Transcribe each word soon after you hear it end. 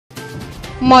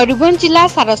मयूरभंज जिला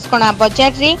सारस्कणा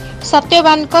बजार रे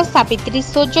सत्यवान सावित्री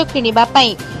सोज किनिबा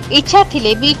पई इच्छा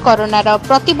थिले भी कोरोनार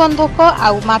प्रतिबंधक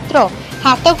आउ मात्र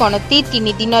हाथ गणती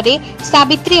 3 दिन रे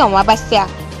सावित्री अमावास्या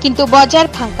किंतु बजार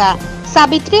फांका।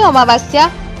 सावित्री अमावास्या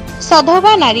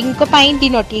सधवा नारी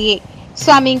दिनटिए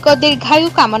स्वामी दीर्घायु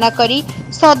कामना करी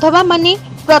सधवा माने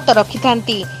व्रत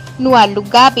रखिथांती। नुआ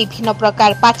लुगा विभिन्न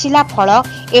प्रकार पाचिला फल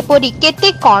एपरी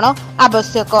केते कण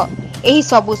आवश्यक एही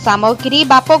सबु सामग्री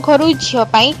बाप घर झियो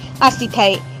पाई आसी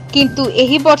थाए किंतु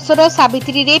एही वर्षर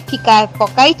सावित्री रे फिका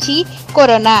पकाइछि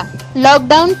कोरोना।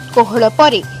 लॉकडाउन कोहल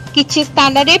परे किछि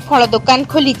स्थान रे फल दुकान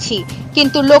खोलिछि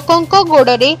किंतु लोकंक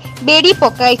गोड़े बेड़ी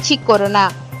पकाइछि कोरोना।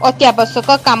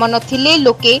 अत्यावश्यक काम नथिले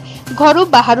लोके घरु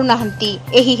बाहरु नाहंती।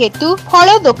 एही हेतु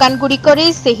फल दुकान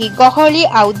गुड़िकरे सेही गहली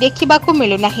आउ देखिबाकू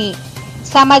मिलु नाही।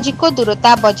 सामाजिक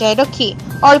दूरता बजाय रखी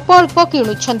अल्प अल्प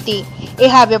किणुछंती।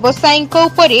 एहा व्यवसायी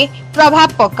उपरे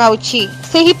प्रभाव पकाउछि।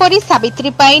 सेहीपरि सावित्री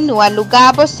पाई नुआ लुगा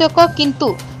आवश्यक किंतु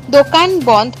दुकान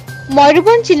बंद।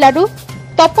 मयूरभंज जिल्लारू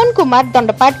तपन कुमार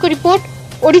दंडपाट को रिपोर्ट,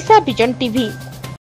 ओडिशा विजन टीवी।